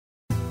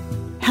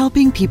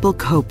helping people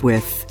cope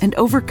with and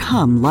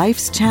overcome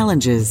life's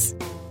challenges.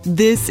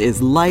 This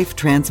is Life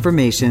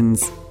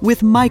Transformations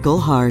with Michael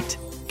Hart,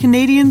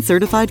 Canadian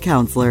Certified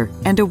Counselor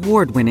and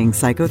award-winning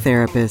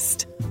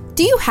psychotherapist.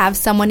 Do you have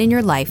someone in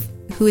your life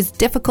who is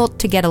difficult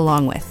to get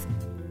along with?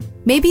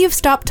 Maybe you've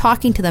stopped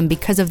talking to them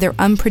because of their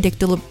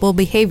unpredictable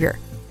behavior.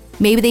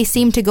 Maybe they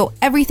seem to go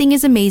everything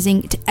is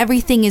amazing to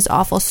everything is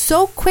awful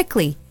so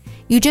quickly,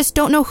 you just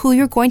don't know who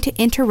you're going to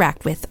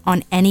interact with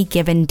on any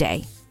given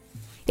day.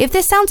 If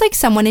this sounds like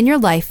someone in your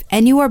life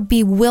and you are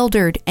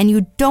bewildered and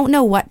you don't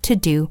know what to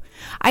do,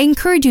 I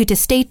encourage you to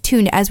stay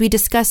tuned as we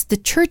discuss the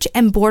church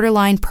and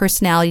borderline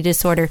personality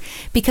disorder,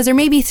 because there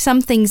may be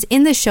some things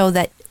in the show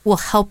that will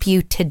help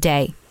you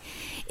today.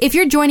 If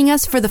you're joining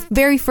us for the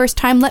very first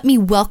time, let me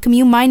welcome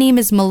you. My name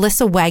is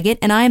Melissa Waggett,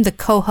 and I am the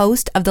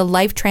co-host of the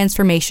Life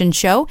Transformation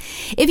Show.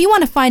 If you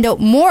want to find out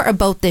more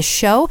about this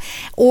show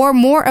or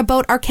more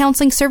about our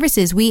counseling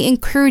services, we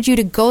encourage you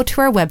to go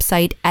to our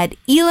website at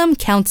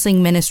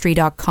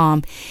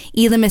elimcounselingministry.com.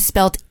 Elim is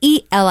spelled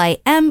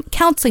E-L-I-M,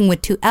 counseling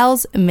with 2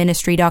 L's,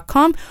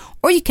 ministry.com,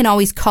 or you can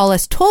always call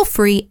us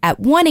toll-free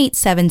at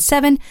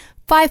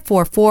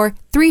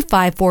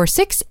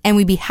 1-877-544-3546, and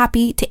we'd be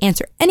happy to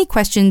answer any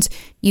questions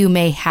you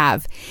may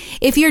have.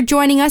 If you're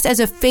joining us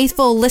as a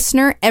faithful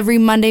listener every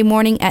Monday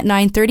morning at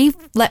 9:30,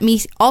 let me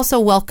also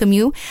welcome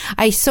you.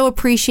 I so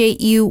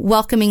appreciate you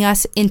welcoming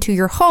us into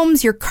your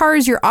homes, your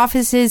cars, your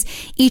offices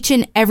each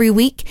and every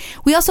week.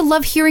 We also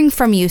love hearing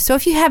from you. So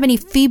if you have any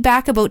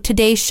feedback about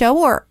today's show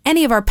or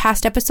any of our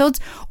past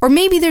episodes, or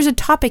maybe there's a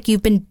topic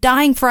you've been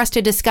dying for us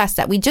to discuss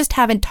that we just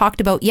haven't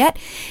talked about yet,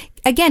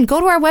 again, go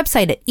to our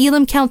website at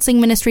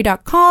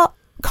elimcounselingministry.com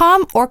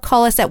or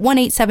call us at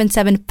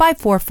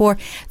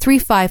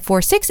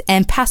 1-877-544-3546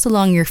 and pass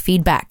along your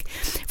feedback.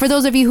 For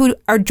those of you who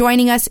are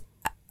joining us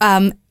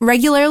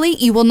regularly,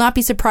 you will not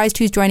be surprised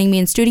who's joining me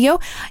in studio.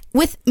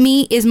 With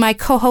me is my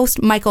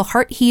co-host, Michael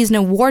Hart. He is an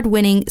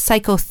award-winning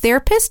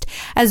psychotherapist,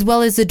 as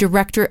well as the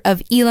director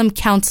of Elim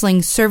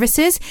Counseling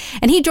Services.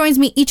 And he joins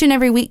me each and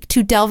every week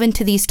to delve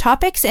into these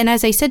topics. And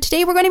as I said,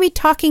 today we're going to be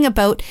talking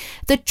about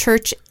the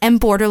church and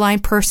borderline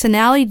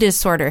personality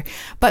disorder.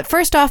 But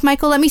first off,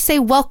 Michael, let me say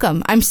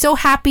welcome. I'm so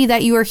happy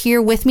that you are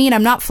here with me and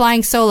I'm not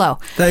flying solo.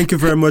 Thank you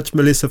very much,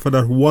 Melissa, for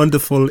that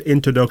wonderful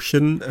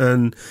introduction.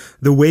 And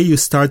the way you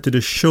started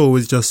the show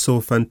is just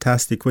so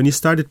fantastic. When you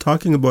started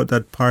talking about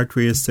that part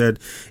where you said,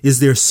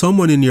 is there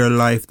someone in your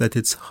life that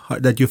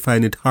you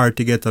find it hard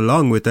to get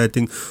along with? I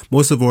think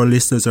most of our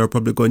listeners are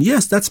probably going,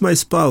 yes, that's my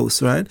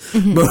spouse, right?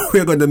 Mm-hmm. But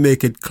we're going to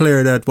make it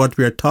clear that what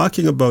we're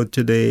talking about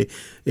today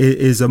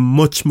is a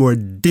much more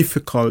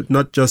difficult,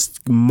 not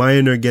just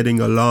minor getting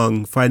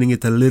along, finding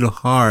it a little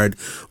hard.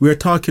 We're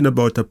talking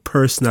about a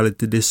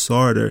personality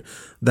disorder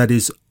that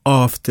is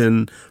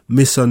often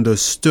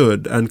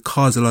misunderstood and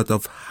cause a lot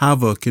of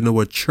havoc in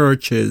our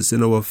churches,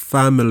 in our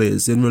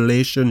families, in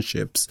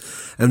relationships.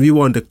 And we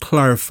want to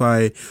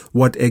clarify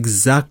what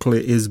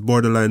exactly is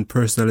borderline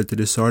personality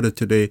disorder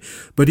today,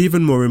 but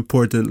even more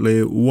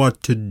importantly,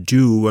 what to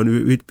do.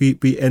 And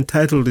we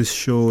entitled this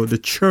show, The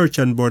Church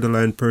and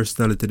Borderline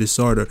Personality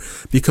Disorder,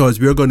 because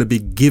we're going to be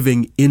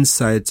giving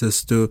insights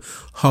as to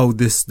how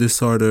this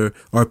disorder,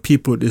 or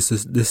people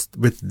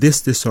with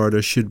this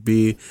disorder should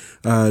be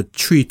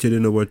treated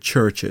in our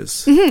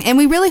churches. Mm-hmm. And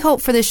we really hope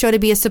for this show to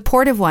be a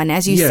supportive one,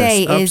 as you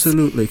say. Yes,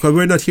 absolutely. Because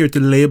we're not here to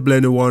label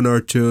anyone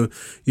or to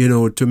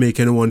make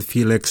anyone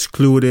feel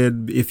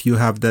excluded if you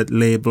have that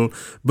label.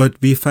 But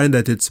we find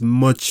that it's a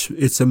much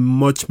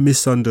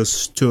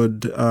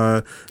misunderstood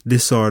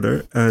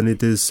disorder, and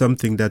it is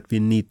something that we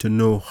need to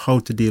know how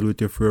to deal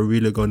with if we're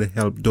really going to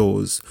help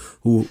those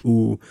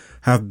who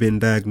have been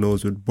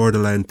diagnosed with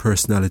borderline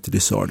personality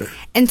disorder.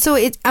 And so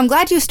I'm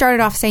glad you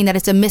started off saying that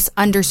it's a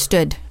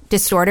misunderstood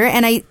disorder.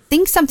 And I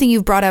think something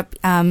you've brought up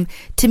to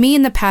me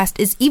in the past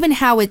is even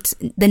how it's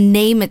the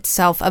name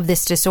itself of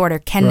this disorder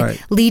can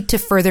lead to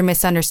further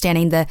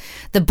misunderstanding. The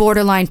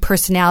borderline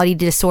personality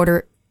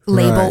disorder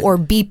label, or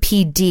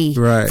BPD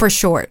for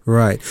short.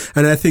 Right.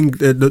 And I think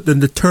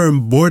the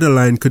term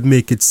borderline could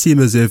make it seem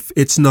as if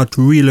it's not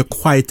really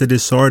quite a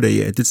disorder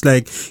yet. It's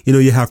like,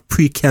 you have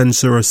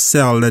precancerous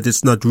cell that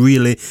it's not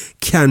really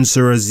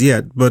cancerous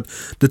yet. But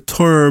the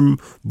term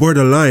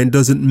borderline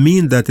doesn't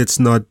mean that it's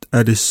not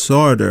a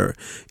disorder.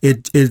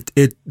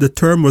 The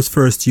term was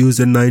first used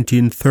in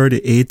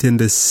 1938 in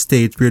the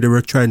States, where they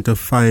were trying to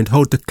find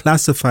how to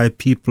classify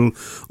people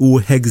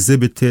who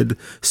exhibited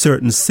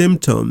certain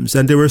symptoms.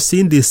 And they were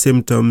seeing these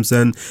symptoms,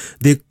 and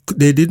they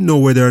didn't know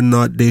whether or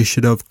not they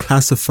should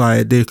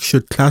classify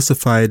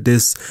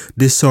this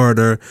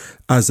disorder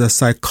as a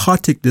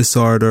psychotic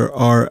disorder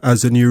or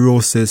as a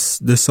neurosis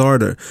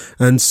disorder.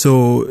 And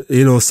so,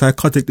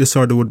 psychotic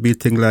disorder would be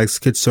things like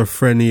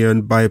schizophrenia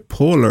and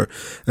bipolar,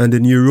 and the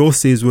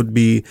neuroses would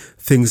be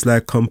things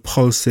like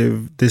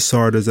compulsive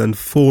disorders and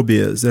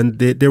phobias. And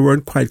they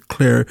weren't quite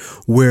clear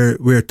where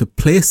to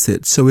place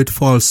it. So it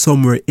falls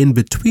somewhere in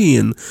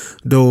between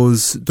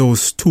those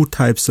two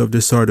types of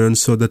disorder. And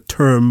so the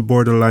term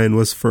borderline borderline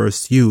was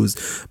first used.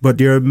 But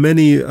there are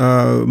many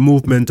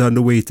movement on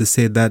the way to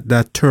say that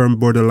that term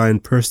borderline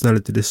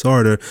personality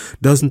disorder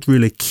doesn't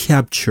really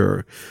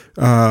capture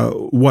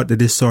what the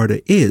disorder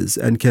is,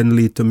 and can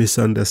lead to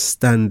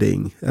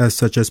misunderstanding,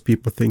 such as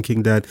people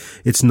thinking that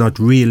it's not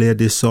really a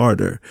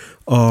disorder,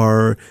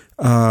 or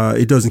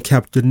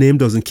the name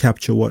doesn't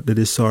capture what the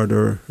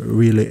disorder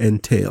really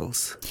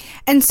entails.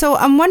 And so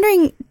I'm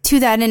wondering to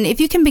that, and if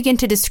you can begin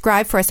to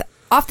describe for us,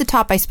 off the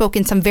top I spoke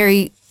in some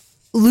very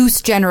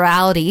loose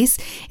generalities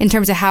in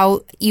terms of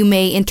how you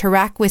may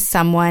interact with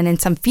someone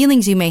and some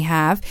feelings you may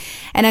have.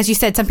 And as you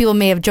said, some people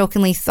may have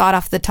jokingly thought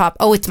off the top,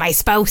 oh, it's my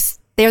spouse.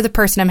 They're the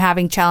person I'm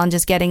having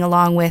challenges getting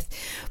along with.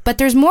 But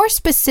there's more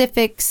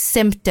specific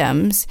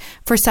symptoms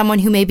for someone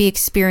who may be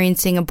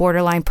experiencing a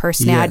borderline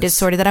personality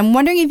disorder that I'm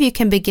wondering if you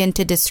can begin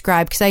to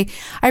describe, because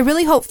I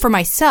really hope for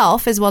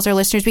myself as well as our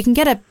listeners, we can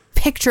get a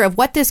picture of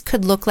what this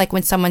could look like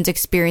when someone's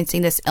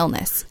experiencing this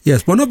illness.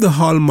 Yes, one of the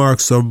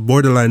hallmarks of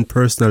borderline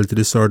personality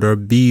disorder,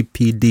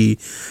 BPD,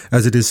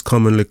 as it is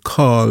commonly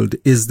called,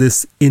 is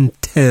this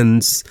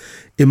intense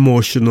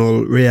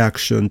emotional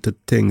reaction to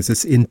things.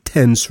 It's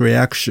intense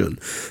reaction.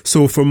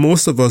 So for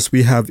most of us,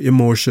 we have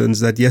emotions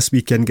that, yes,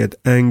 we can get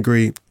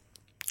angry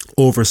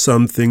over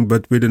something,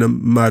 but within a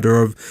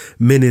matter of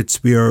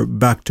minutes, we are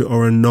back to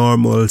our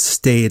normal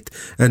state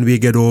and we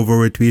get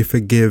over it, we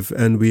forgive,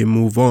 and we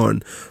move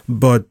on.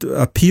 But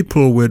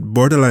people with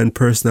borderline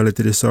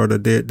personality disorder,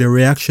 their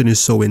reaction is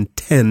so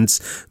intense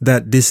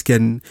that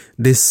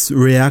this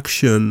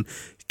reaction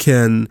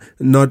can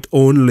not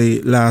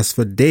only last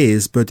for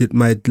days, but it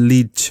might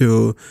lead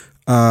to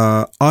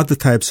other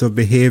types of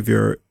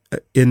behavior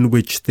in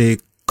which they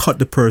cut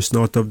the person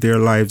out of their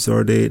lives,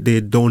 or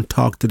they don't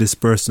talk to this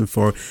person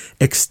for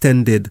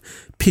extended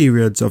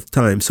periods of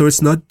time. So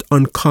it's not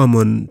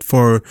uncommon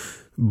for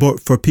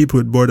people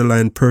with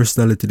borderline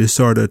personality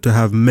disorder to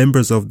have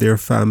members of their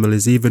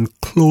families, even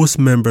close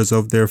members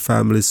of their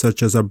families,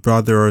 such as a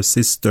brother or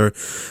sister,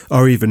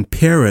 or even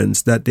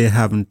parents that they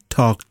haven't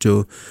talked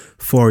to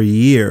for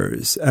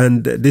years.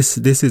 And this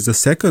is a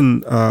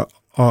second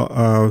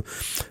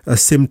a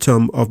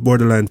symptom of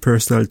borderline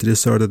personality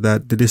disorder,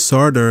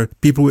 that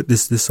people with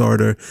this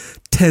disorder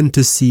tend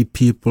to see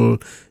people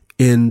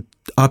in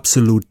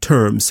absolute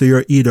terms. So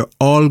you're either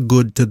all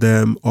good to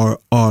them or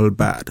all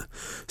bad.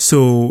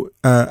 So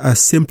a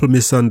simple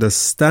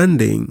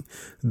misunderstanding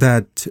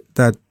that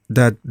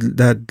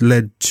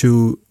led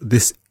to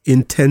this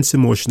intense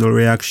emotional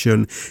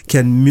reaction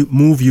can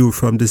move you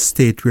from the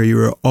state where you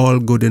were all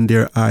good in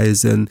their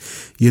eyes and,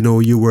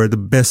 you were the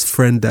best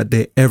friend that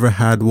they ever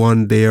had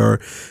one day, or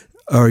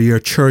your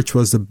church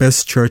was the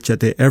best church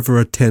that they ever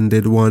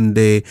attended one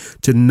day,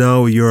 to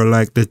now you're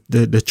like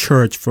the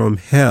church from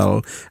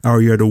hell,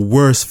 or you're the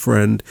worst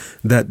friend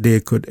that they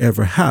could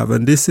ever have.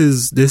 And this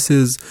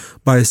is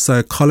by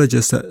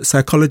psychologists.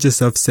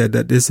 Psychologists have said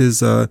that this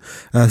is a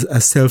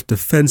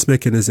self-defense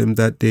mechanism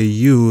that they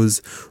use,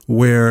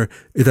 where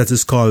that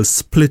is called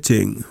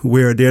splitting,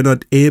 where they're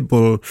not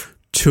able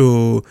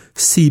to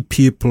see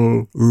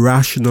people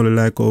rationally,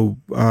 like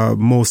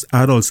most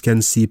adults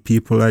can see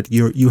people, that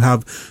you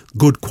have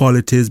good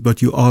qualities,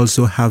 but you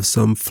also have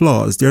some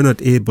flaws. They're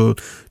not able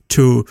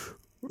to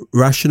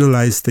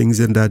rationalize things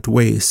in that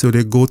way. So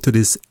they go to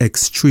this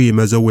extreme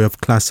as a way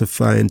of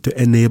classifying,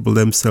 to enable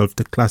themselves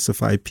to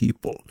classify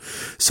people.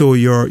 So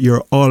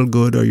you're all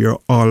good or you're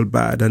all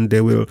bad, and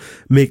they will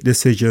make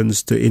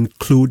decisions to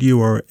include you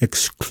or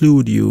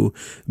exclude you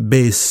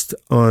based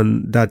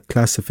on that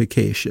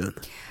classification.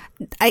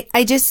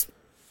 I just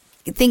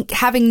think,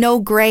 having no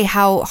gray,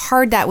 how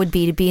hard that would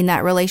be to be in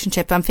that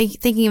relationship. I'm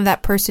thinking of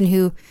that person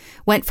who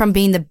went from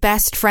being the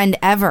best friend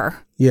ever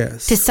to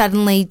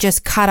suddenly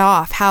just cut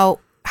off. How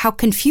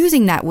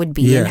confusing that would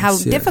be, and how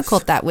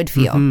difficult that would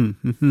feel.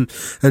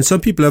 And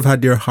some people have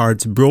had their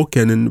hearts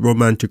broken in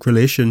romantic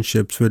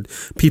relationships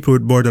with people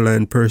with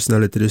borderline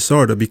personality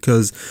disorder,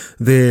 because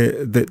they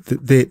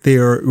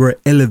were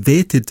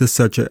elevated to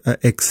such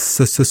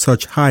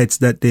heights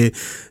that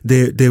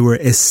they were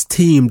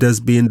esteemed as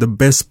being the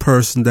best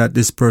person that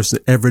this person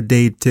ever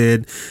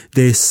dated.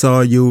 They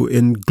saw you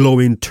in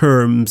glowing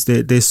terms.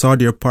 They saw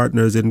their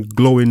partners in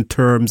glowing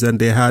terms, and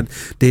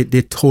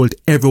they told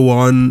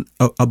everyone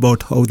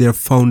about how they have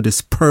found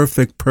this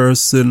perfect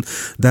person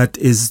that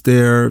is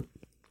their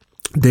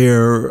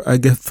I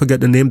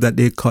forget the name that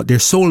they call their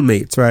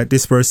soulmates, right?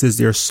 This person is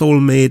their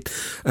soulmate,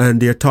 and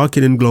they're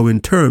talking in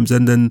glowing terms,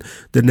 and then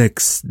the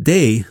next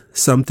day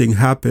something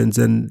happens,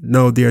 and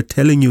now they're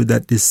telling you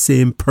that this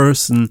same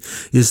person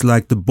is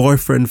like the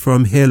boyfriend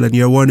from hell, and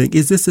you're wondering,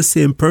 is this the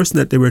same person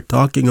that they were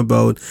talking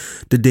about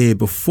the day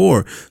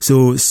before?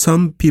 So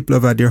some people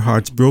have had their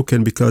hearts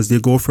broken because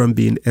they go from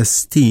being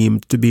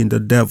esteemed to being the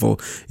devil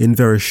in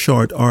very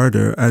short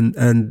order,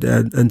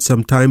 and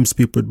sometimes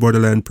people with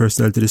borderline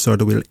personality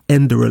disorder will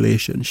end the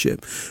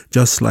relationship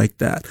just like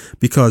that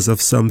because of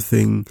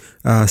something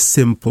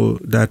simple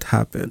that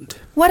happened.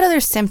 What other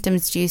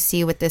symptoms do you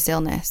see with this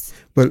illness?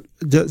 Well,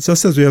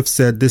 just as we have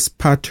said, this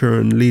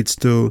pattern leads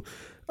to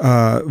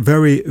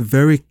very,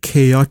 very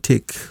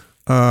chaotic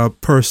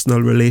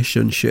personal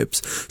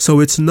relationships. So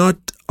it's not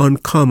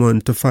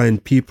uncommon to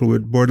find people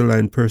with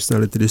borderline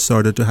personality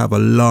disorder to have a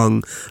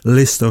long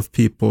list of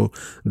people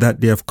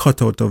that they have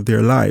cut out of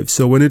their lives.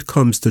 So when it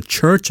comes to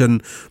church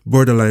and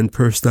borderline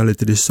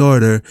personality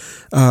disorder,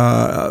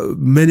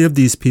 many of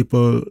these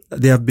people,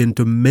 they have been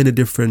to many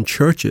different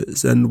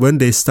churches. And when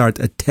they start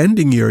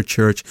attending your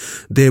church,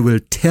 they will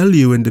tell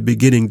you in the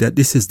beginning that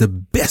this is the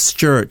best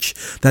church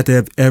that they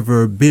have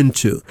ever been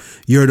to.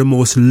 You're the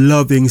most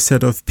loving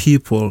set of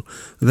people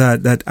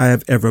that I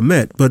have ever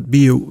met. But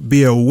be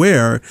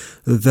aware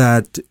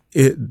that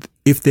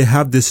if they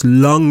have this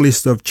long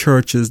list of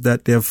churches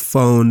that they have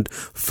found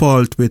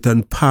fault with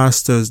and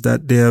pastors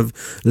that they have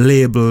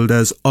labeled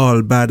as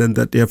all bad and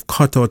that they have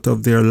cut out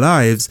of their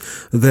lives,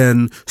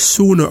 then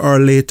sooner or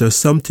later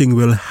something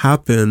will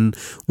happen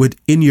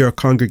within your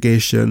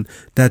congregation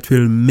that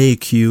will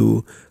make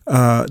you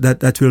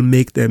that will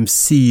make them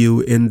see you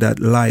in that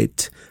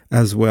light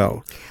as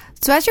well.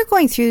 So as you're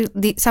going through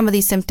some of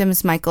these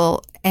symptoms,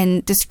 Michael,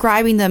 and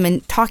describing them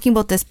and talking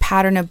about this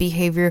pattern of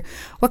behavior,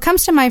 what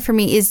comes to mind for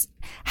me is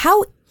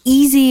how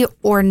easy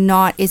or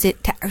not is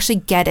it to actually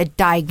get a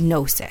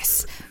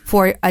diagnosis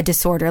for a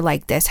disorder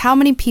like this? How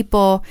many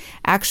people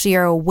actually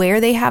are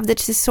aware they have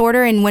this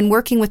disorder? And when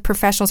working with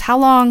professionals, how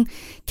long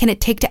can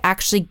it take to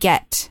actually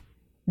get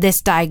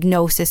this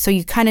diagnosis so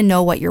you kind of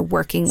know what you're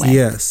working with?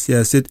 Yes.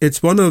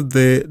 It's one of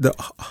the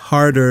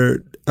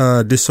harder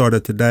disorder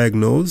to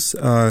diagnose.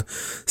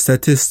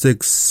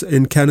 Statistics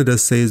in Canada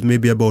says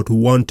maybe about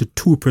 1 to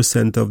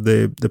 2% of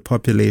the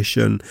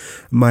population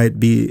might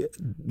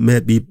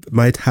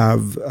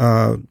have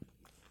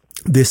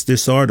this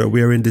disorder,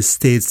 where in the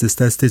States the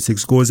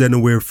statistics goes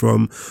anywhere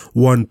from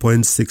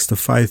 1.6 to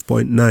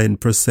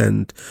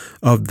 5.9%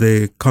 of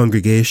the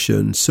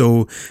congregation.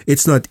 So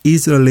it's not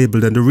easily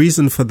labeled, and the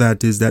reason for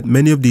that is that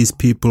many of these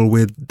people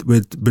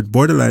with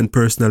borderline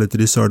personality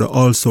disorder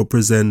also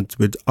present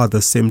with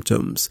other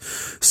symptoms.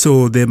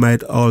 So they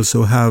might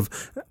also have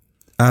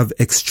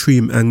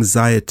extreme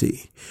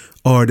anxiety,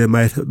 or they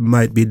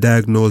might be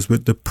diagnosed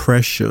with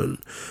depression,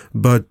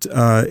 but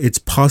it's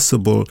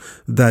possible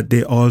that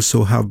they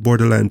also have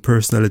borderline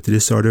personality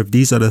disorder if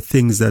these are the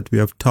things that we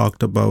have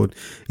talked about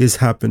is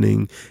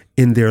happening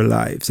in their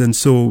lives. And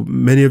so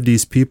many of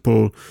these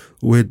people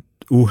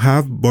who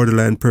have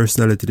borderline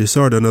personality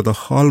disorder, another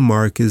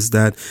hallmark is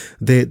that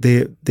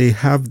they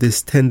have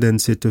this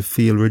tendency to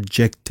feel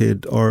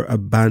rejected or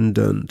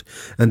abandoned,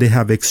 and they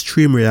have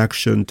extreme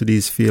reaction to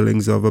these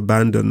feelings of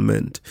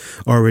abandonment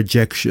or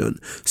rejection.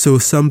 So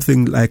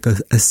something like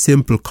a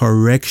simple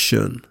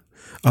correction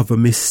of a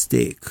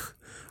mistake,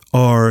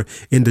 or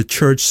in the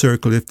church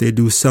circle, if they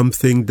do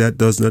something that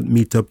does not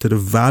meet up to the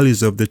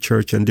values of the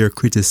church and they're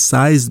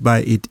criticized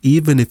by it,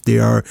 even if they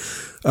are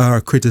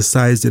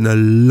criticized in a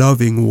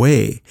loving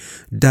way,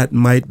 that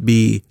might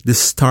be the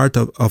start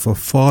of a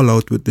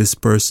fallout with this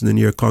person in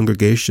your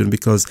congregation,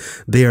 because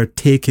they are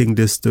taking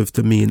this stuff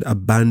to mean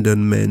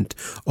abandonment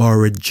or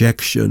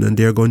rejection, and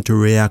they're going to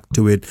react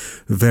to it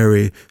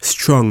very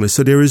strongly.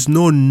 So there is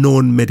no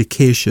known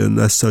medication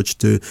as such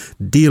to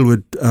deal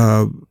with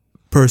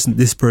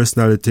this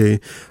personality,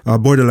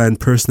 borderline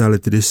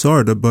personality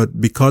disorder,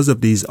 but because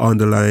of these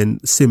underlying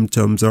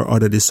symptoms or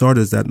other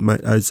disorders that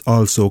might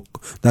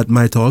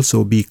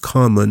also be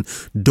common,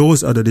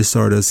 those other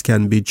disorders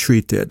can be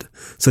treated,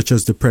 such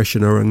as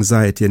depression or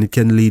anxiety, and it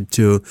can lead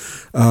to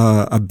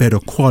a better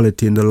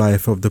quality in the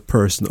life of the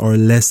person, or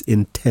less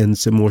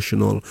intense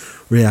emotional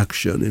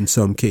reaction in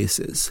some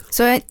cases.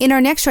 So in our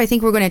next show, I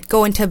think we're going to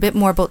go into a bit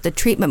more about the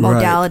treatment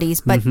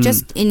modalities, but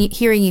just in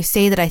hearing you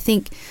say that, I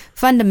think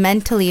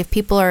fundamentally, if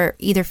people are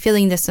either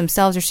feeling this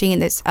themselves or seeing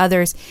this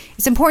others,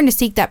 it's important to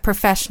seek that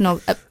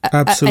professional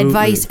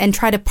advice and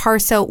try to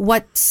parse out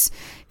what's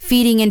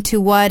feeding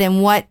into what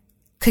and what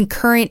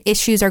concurrent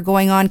issues are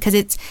going on, because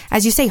it's,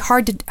 as you say,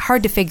 hard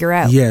to figure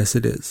out. Yes,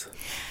 it is.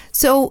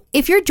 So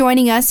if you're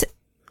joining us,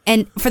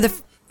 and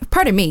if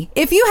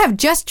you have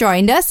just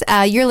joined us,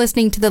 you're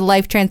listening to the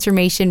Life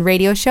Transformation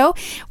Radio Show.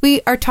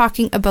 We are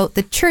talking about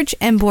the church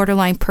and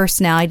borderline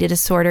personality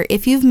disorder.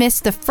 If you've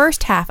missed the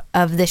first half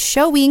of this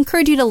show, we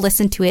encourage you to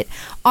listen to it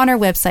on our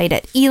website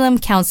at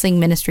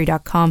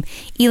elimcounselingministry.com.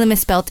 Elim is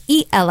spelled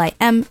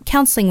E-L-I-M,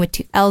 counseling with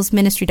 2 L's,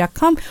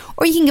 ministry.com,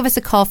 or you can give us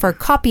a call for a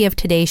copy of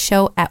today's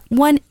show at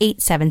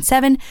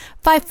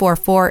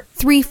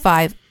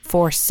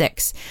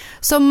 1-877-544-3546.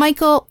 So,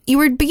 Michael, you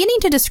were beginning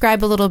to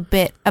describe a little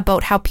bit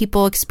about how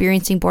people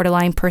experiencing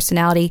borderline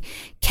personality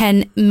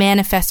can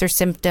manifest their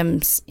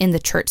symptoms in the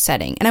church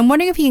setting. And I'm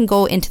wondering if you can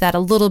go into that a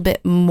little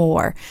bit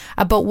more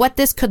about what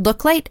this could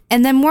look like.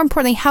 And then more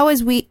importantly, how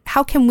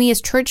can we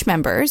as church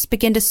members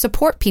begin to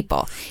support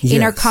people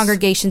in our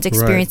congregations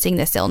experiencing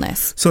this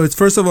illness? So it's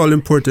first of all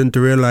important to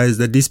realize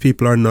that these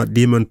people are not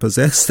demon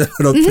possessed. A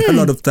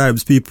lot of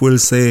times people will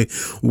say,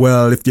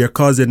 well, if they're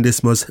causing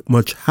this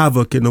much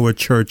havoc in our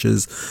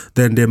churches,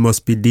 then they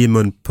must be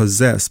demon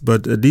possessed.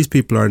 But these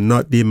people are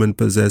not demon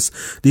possessed.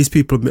 These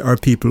people are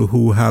people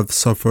who have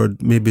suffered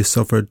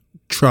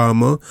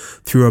trauma,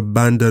 through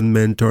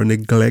abandonment or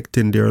neglect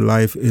in their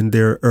life in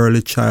their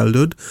early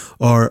childhood,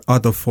 or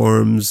other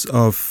forms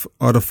of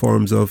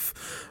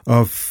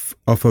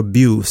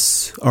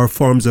abuse or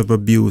forms of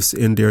abuse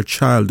in their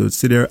childhood.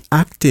 So they're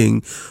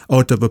acting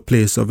out of a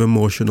place of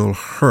emotional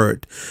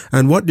hurt.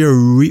 And what they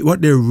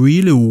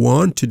really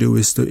want to do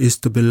is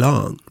to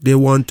belong. They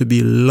want to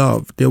be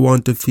loved. They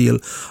want to feel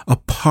a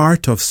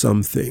part of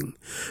something.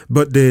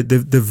 But the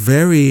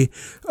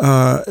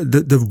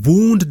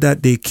wound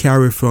that they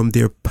carry from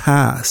their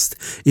past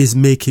is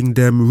making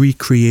them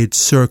recreate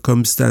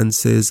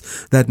circumstances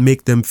that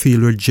make them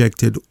feel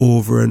rejected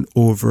over and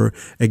over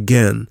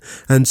again.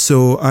 And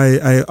so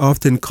I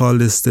often call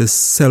this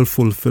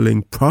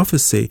self-fulfilling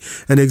prophecy.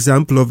 An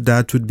example of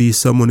that would be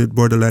someone with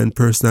borderline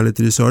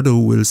personality disorder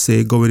who will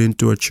say, going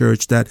into a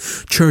church, that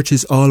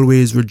churches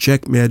always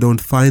reject me. I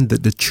don't find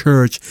that the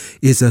church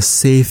is a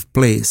safe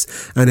place.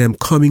 And I'm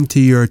coming to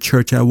your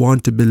church. I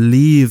want to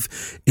believe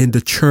in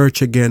the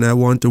church again. I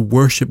want to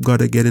worship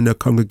God again in a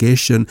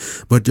congregation.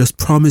 But just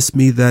promise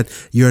me that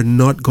you're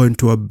not going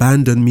to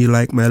abandon me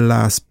like my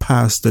last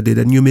pastor did.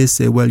 And you may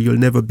say, well, you'll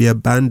never be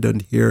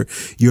abandoned here.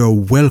 You're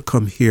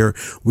welcome here.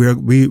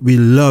 We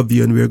love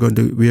you, and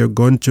we are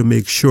going to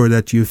make sure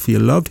that you feel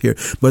loved here.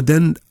 But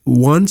then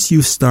once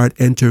you start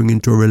entering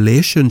into a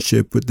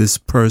relationship with this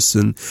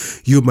person,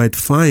 you might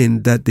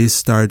find that they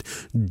start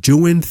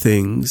doing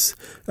things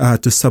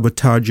to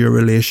sabotage your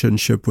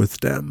relationship with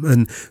them.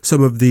 And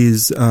some of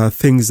these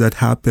things that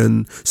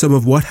happen, some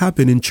of what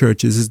happened in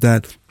churches is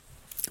that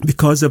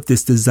because of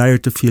this desire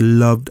to feel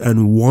loved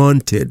and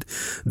wanted,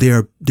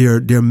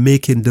 they're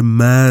making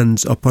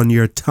demands upon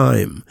your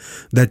time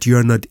that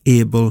you're not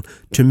able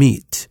to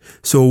meet.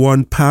 So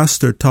one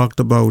pastor talked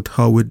about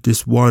how with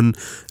this one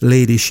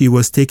lady, she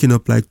was taking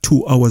up like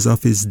 2 hours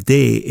of his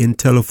day in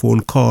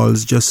telephone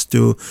calls just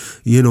to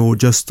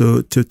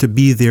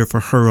be there for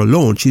her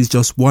alone. She's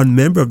just one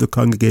member of the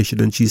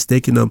congregation, and she's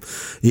taking up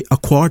a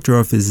quarter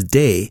of his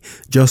day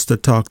just to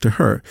talk to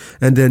her.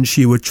 And then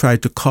she would try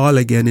to call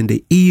again in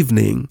the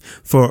evening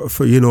for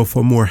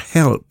more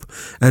help.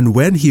 And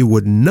when he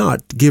would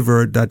not give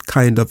her that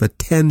kind of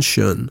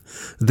attention,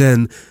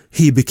 then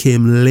he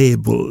became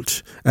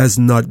labeled as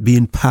not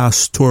being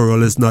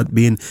pastoral, as not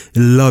being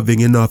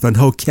loving enough. And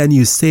how can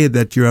you say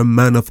that you're a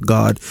man of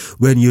God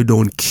when you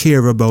don't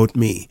care about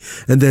me?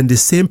 And then the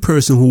same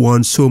person who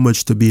wants so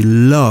much to be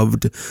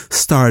loved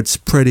starts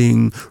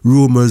spreading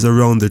rumors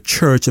around the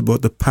church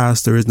about the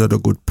pastor is not a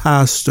good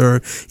pastor,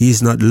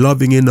 he's not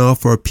loving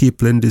enough, or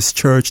people in this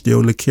church, they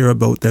only care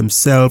about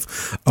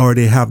themselves, or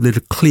they have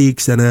little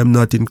cliques and I'm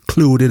not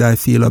included, I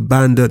feel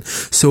abandoned.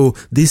 So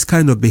these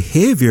kind of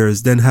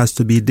behaviors then has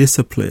to be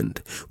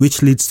disciplined,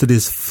 which leads to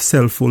this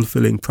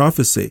self-fulfilling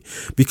prophecy.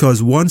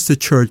 Because once the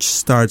church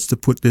starts to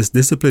put this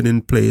discipline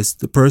in place,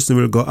 the person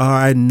will go,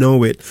 I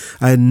know it.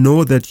 I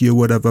know that you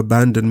would have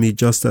abandoned me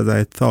just as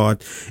I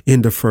thought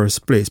in the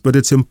first place. But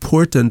it's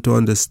important to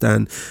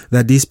understand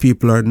that these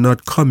people are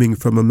not coming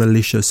from a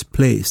malicious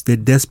place. They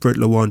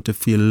desperately want to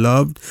feel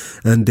loved,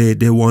 and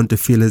they want to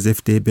feel as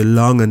if they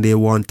belong, and they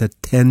want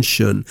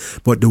attention.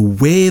 But the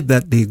way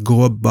that they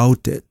go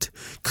about it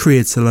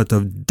creates a lot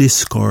of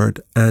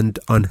discord and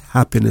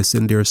unhappiness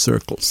in their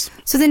circles.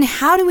 So then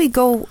how do we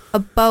go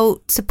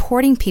about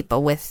supporting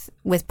people with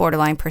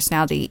borderline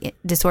personality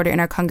disorder in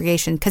our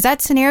congregation? Because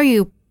that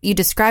scenario you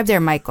described there,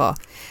 Michael,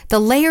 the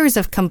layers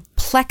of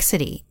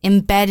complexity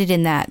embedded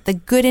in that, the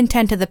good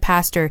intent of the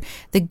pastor,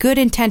 the good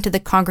intent of the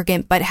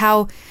congregant, but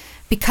how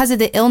because of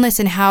the illness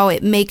and how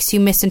it makes you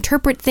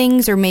misinterpret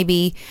things or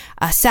maybe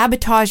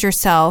sabotage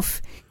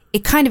yourself,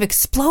 it kind of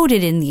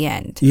exploded in the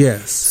end.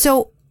 Yes.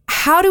 So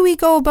how do we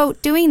go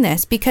about doing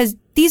this? Because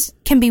these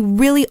can be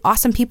really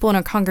awesome people in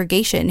our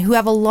congregation who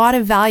have a lot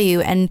of value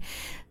and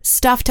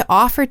stuff to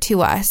offer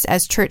to us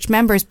as church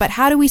members, but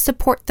how do we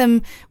support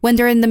them when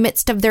they're in the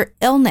midst of their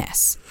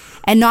illness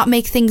and not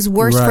make things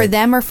worse for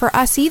them or for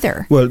us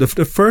either? Well, the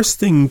first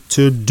thing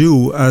to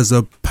do as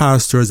a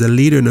pastor, as a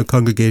leader in a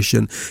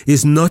congregation,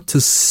 is not to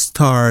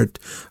start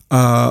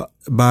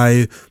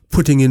by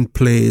putting in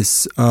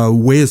place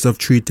ways of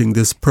treating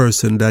this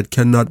person that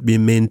cannot be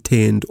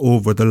maintained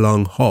over the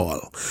long haul.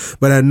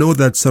 But I know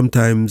that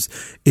sometimes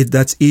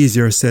that's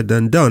easier said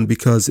than done,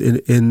 because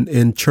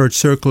in church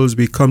circles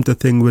we come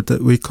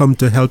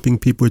to helping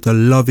people with a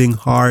loving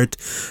heart,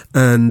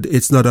 and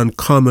it's not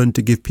uncommon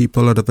to give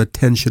people a lot of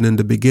attention in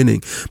the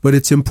beginning. But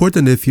it's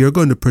important, if you're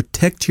going to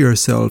protect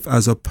yourself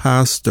as a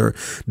pastor,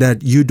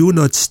 that you do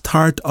not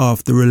start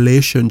off the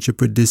relationship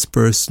with this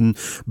person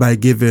by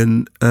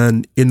giving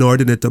an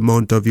inordinate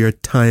amount of your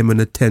time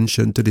and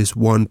attention to this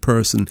one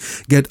person.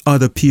 Get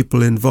other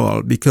people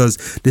involved, because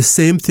the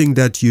same thing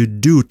that you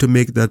do to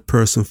make that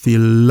person feel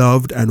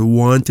loved and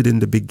wanted in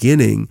the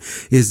beginning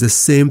is the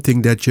same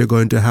thing that you're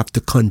going to have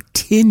to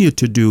continue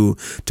to do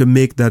to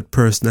make that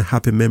person a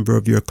happy member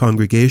of your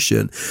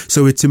congregation.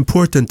 So it's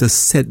important to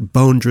set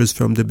boundaries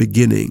from the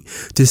beginning,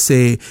 to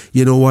say,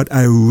 you know what,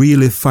 I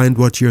really find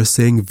what you're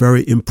saying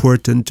very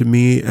important to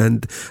me,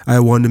 and I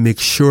want to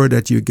make sure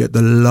that you get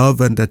the love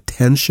and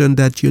attention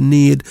that you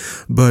need.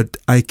 need, but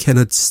I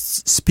cannot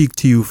speak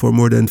to you for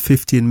more than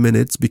 15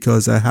 minutes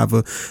because I have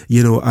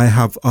I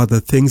have other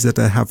things that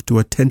I have to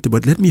attend to,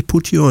 but let me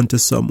put you on to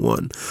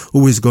someone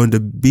who is going to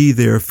be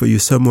there for you,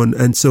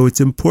 and so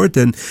it's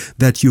important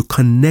that you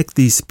connect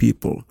these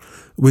people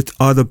with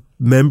other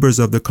members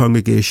of the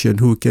congregation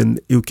who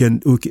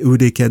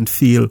they can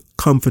feel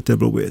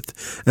comfortable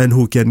with, and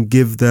who can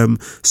give them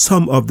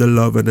some of the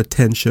love and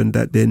attention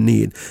that they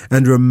need.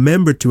 And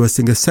remember I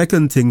think a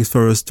second thing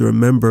for us to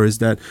remember is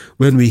that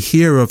when we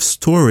hear of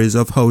stories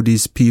of how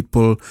these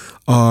people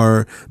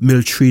are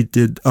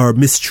mistreated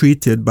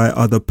by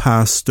other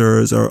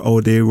pastors, or how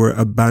they were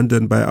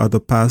abandoned by other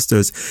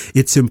pastors,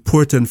 it's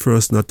important for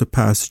us not to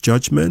pass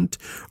judgment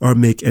or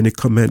make any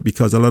comment,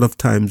 because a lot of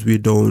times we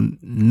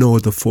don't know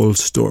the full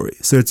story.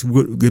 So it's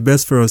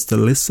best for us to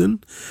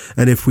listen,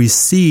 and if we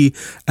see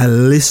a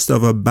list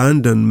of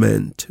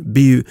abandonment,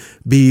 be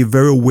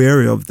very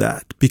wary of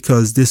that,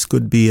 because this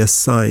could be a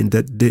sign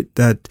that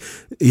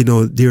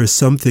there is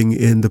something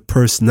in the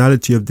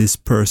personality of this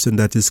person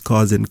that is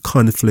causing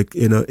conflict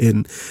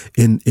in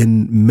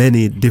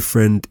many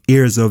different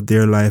areas of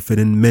their life and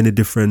in many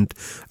different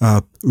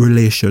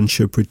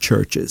relationship with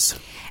churches.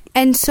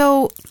 And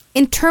so,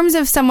 in terms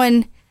of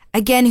someone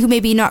again who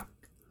maybe not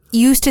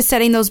used to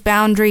setting those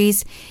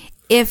boundaries,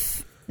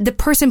 if the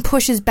person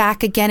pushes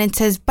back again and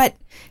says, but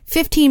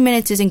 15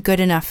 minutes isn't good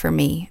enough for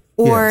me,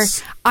 or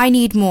yes, I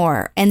need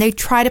more, and they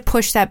try to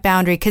push that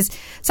boundary, because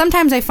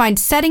sometimes I find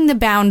setting the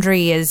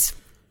boundary is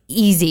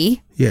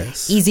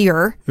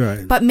easier,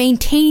 right, but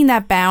maintaining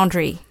that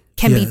boundary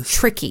can be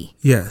tricky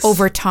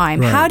over time.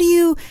 Right. How do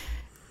you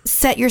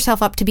set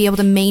yourself up to be able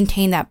to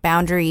maintain that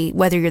boundary,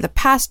 whether you're the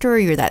pastor or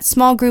you're that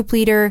small group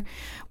leader,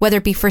 whether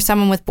it be for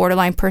someone with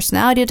borderline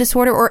personality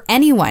disorder or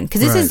anyone?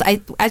 Because this is,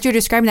 as you're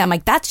describing that, I'm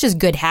like, that's just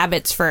good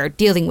habits for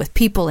dealing with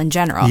people in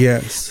general.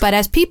 Yes. But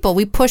as people,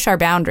 we push our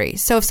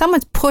boundaries. So if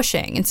someone's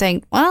pushing and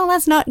saying, well,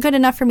 that's not good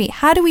enough for me,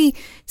 how do we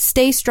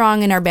stay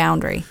strong in our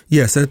boundary?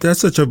 Yes, that's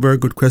such a very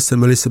good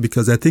question, Melissa,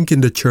 because I think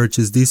in the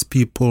churches, these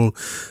people,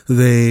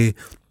 they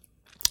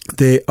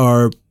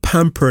are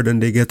pampered,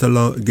 and they get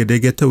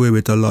away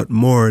with a lot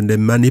more, and their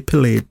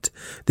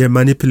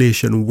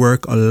manipulation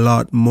work a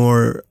lot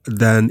more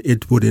than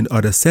it would in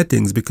other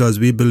settings, because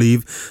we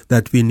believe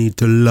that we need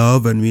to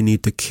love and we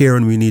need to care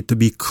and we need to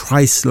be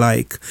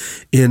Christ-like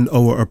in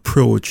our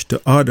approach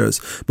to others.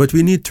 But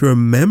we need to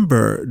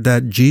remember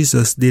that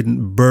Jesus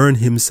didn't burn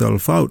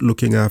himself out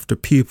looking after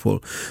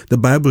people. The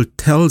Bible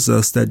tells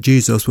us that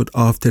Jesus would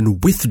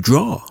often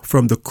withdraw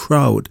from the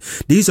crowd.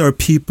 These are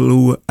people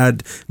who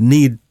had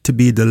need to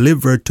be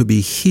delivered, to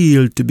be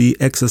healed, to be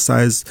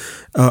exorcised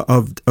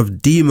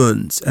of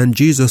demons. And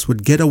Jesus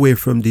would get away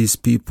from these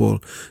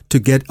people to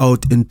get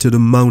out into the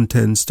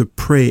mountains to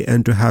pray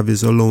and to have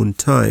his alone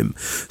time.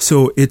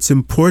 So it's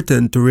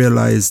important to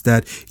realize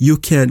that you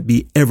can't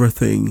be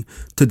everything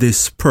to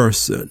this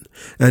person.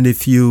 And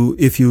if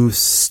you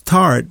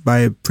start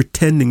by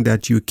pretending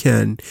that you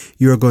can,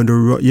 you're going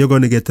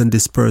to get on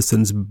this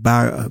person's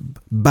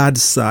bad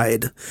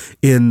side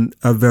in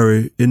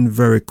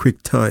very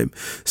quick time.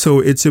 So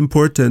it's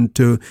important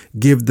to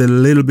give the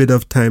little bit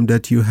of time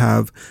that you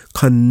have,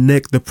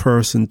 connect the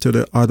person to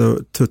the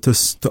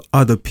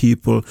other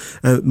people,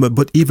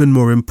 but even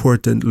more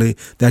importantly,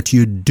 that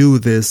you do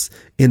this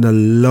in a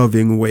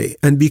loving way.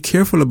 And be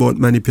careful about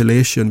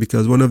manipulation,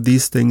 because one of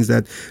these things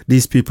that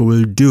these people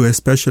will do,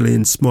 especially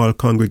in small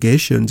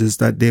congregations, is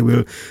that they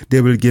will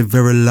give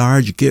very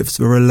large gifts,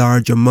 very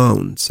large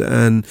amounts.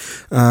 And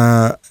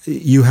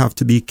you have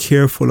to be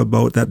careful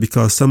about that,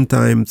 because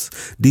sometimes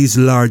these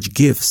large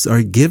gifts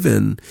are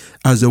given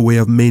as a way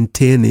of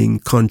maintaining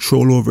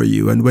control over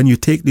you. And when you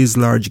take these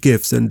large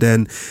gifts and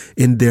then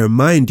in their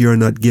mind you're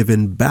not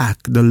giving back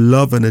the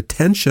love and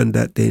attention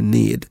that they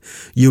need,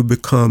 you're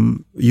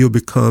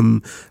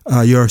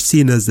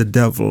seen as the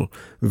devil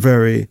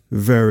very,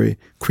 very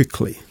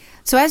quickly.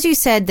 So as you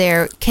said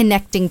there,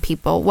 connecting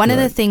people, one of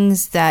the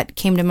things that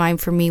came to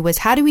mind for me was,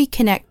 how do we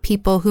connect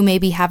people who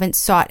maybe haven't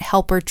sought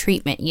help or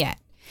treatment yet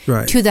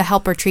to the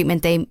help or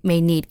treatment they may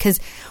need? Because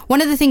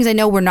one of the things I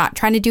know we're not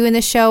trying to do in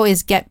this show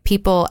is get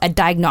people a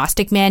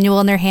diagnostic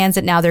manual in their hands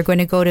that now they're going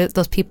to go to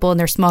those people in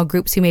their small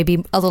groups who may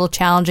be a little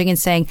challenging and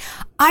saying,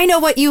 I know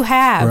what you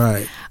have.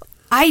 Right.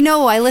 I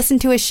know, I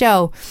listened to a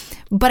show.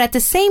 But at the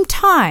same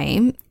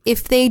time,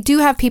 if they do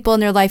have people in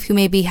their life who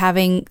may be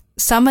having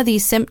some of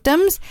these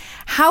symptoms,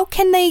 how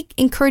can they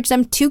encourage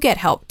them to get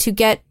help, to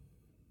get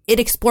it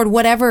explored,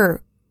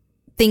 whatever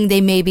thing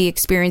they may be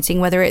experiencing,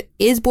 whether it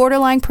is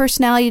borderline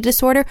personality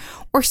disorder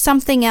or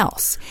something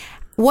else?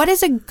 What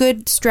is a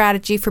good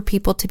strategy for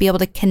people to be able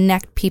to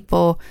connect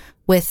people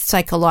with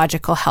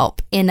psychological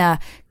help in a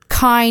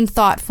kind,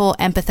 thoughtful,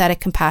 empathetic,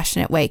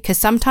 compassionate way? Because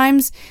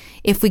sometimes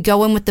if we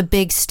go in with the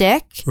big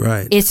stick,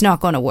 it's not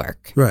going to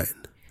work. Right.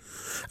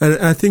 And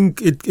I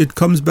think it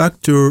comes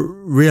back to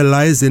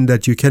realizing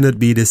that you cannot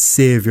be the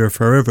savior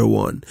for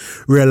everyone.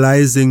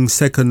 Realizing,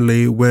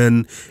 secondly,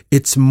 when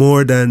it's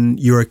more than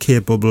you are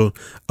capable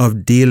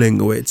of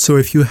dealing with. So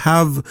if you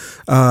have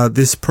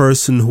this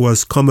person who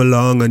has come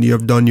along and you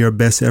have done your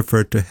best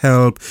effort to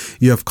help,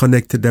 you have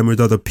connected them with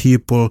other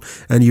people,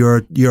 and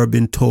you're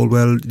being told,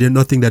 well, there's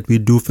nothing that we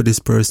do for this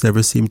person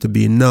ever seems to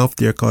be enough.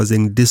 They're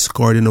causing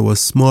discord in our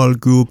small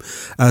group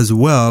as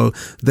well.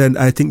 Then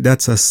I think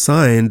that's a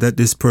sign that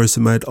this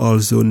person might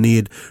also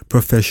need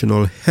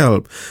professional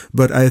help.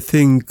 But I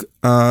think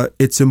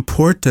it's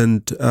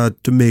important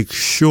to make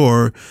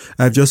sure.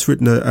 I've just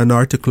written an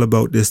article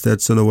about this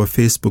that's on our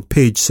Facebook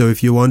page. So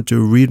if you want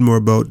to read more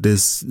about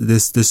this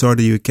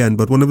disorder, you can.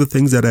 But one of the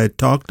things that I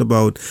talked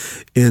about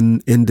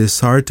in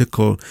this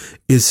article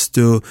is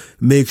to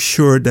make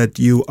sure that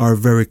you are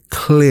very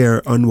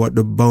clear on what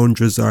the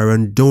boundaries are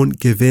and don't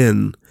give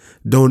in.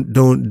 Don't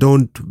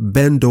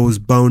bend those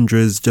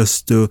boundaries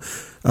just to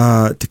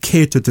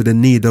cater to the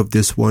need of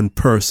this one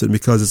person,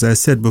 because as I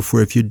said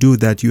before, if you do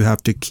that, you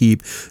have to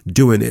keep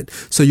doing it.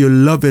 So you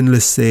lovingly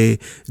say,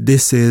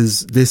 this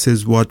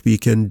is what we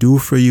can do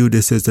for you.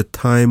 This is the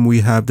time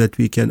we have that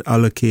we can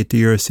allocate to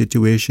your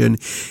situation.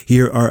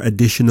 Here are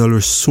additional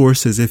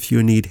resources if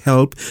you need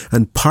help.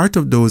 And part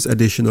of those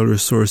additional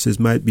resources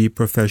might be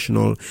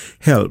professional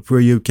help,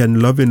 where you can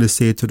lovingly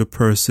say to the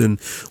person,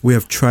 we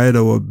have tried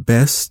our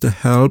best to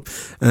help,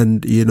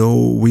 and we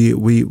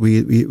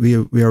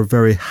are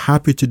very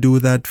happy to do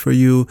that for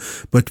you,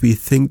 but we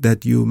think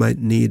that you might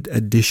need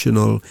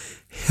additional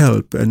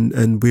help,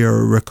 and we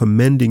are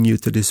recommending you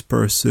to this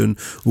person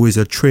who is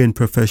a trained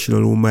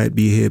professional who might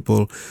be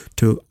able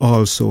to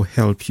also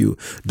help you.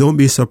 Don't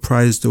be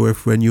surprised though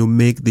if when you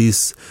make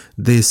this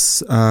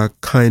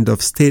kind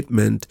of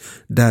statement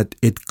that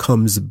it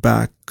comes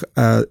back,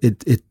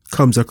 it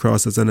comes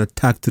across as an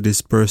attack to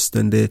this person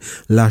and they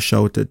lash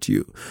out at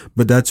you.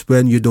 But that's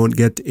when you don't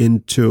get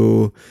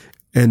into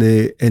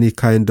any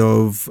kind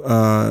of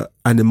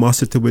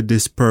animosity with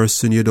this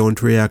person. You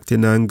don't react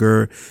in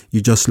anger.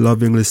 You just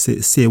lovingly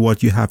say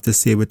what you have to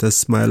say with a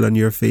smile on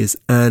your face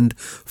and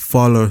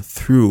follow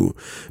through.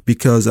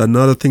 Because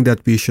another thing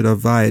that we should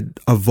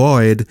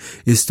avoid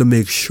is to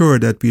make sure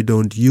that we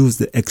don't use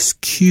the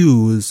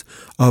excuse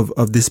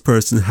of this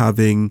person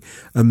having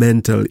a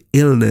mental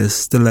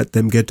illness to let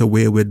them get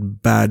away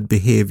with bad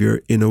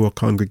behavior in our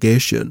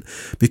congregation,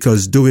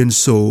 because doing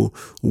so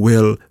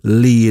will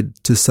lead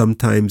to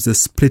sometimes the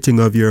splitting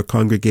of your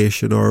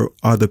congregation or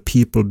other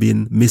people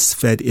being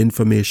misfed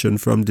information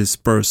from this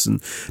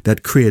person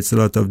that creates a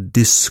lot of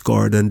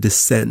discord and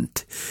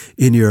dissent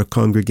in your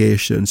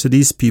congregation. So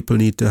these people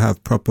need to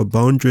have proper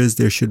boundaries.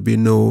 There should be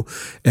no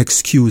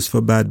excuse for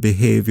bad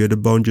behavior. The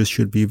boundaries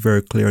should be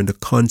very clear and the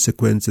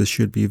consequences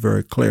should be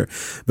very clear.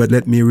 But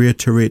let me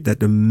reiterate that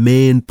the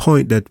main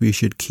point that we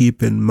should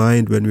keep in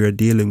mind when we are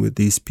dealing with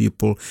these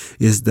people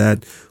is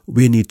that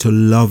we need to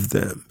love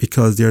them,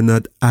 because they're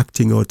not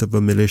acting out of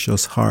a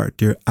malicious heart.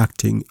 They're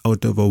acting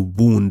out of a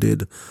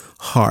wounded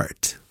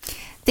heart.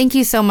 Thank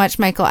you so much,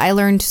 Michael. I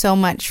learned so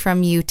much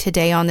from you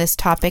today on this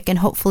topic, and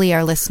hopefully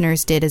our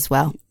listeners did as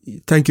well.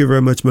 Thank you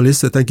very much,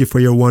 Melissa. Thank you for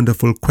your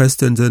wonderful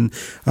questions. And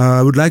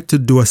I would like to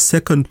do a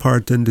second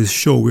part in this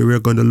show where we're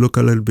going to look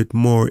a little bit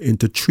more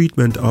into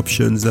treatment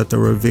options that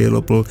are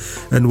available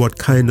and what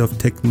kind of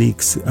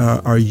techniques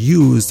are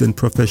used in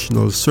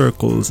professional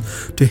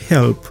circles to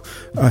help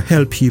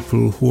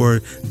people who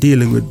are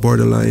dealing with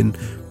borderline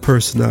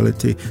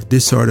personality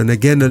disorder. And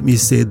again, let me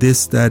say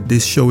this, that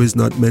this show is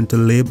not meant to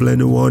label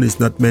anyone. It's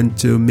not meant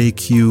to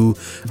make you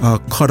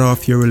cut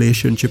off your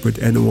relationship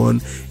with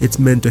anyone. It's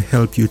meant to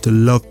help you to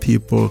love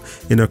people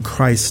in a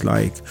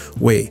Christ-like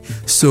way.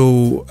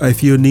 So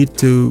if you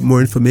need more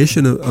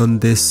information on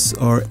this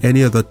or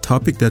any other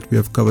topic that we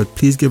have covered,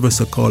 please give us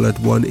a call at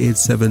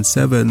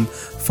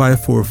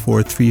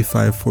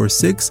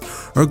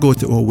 1-877-544-3546 or go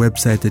to our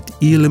website at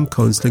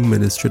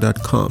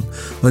elimcounselingministry.com.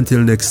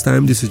 Until next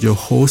time, this is your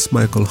host,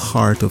 Michael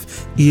Hart of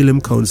Elim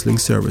Counseling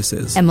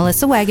Services, and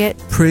Melissa Waggett,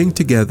 praying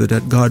together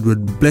that God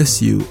would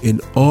bless you in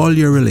all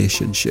your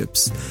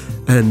relationships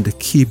and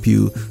keep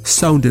you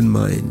sound in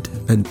mind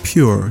and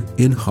pure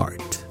in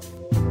heart.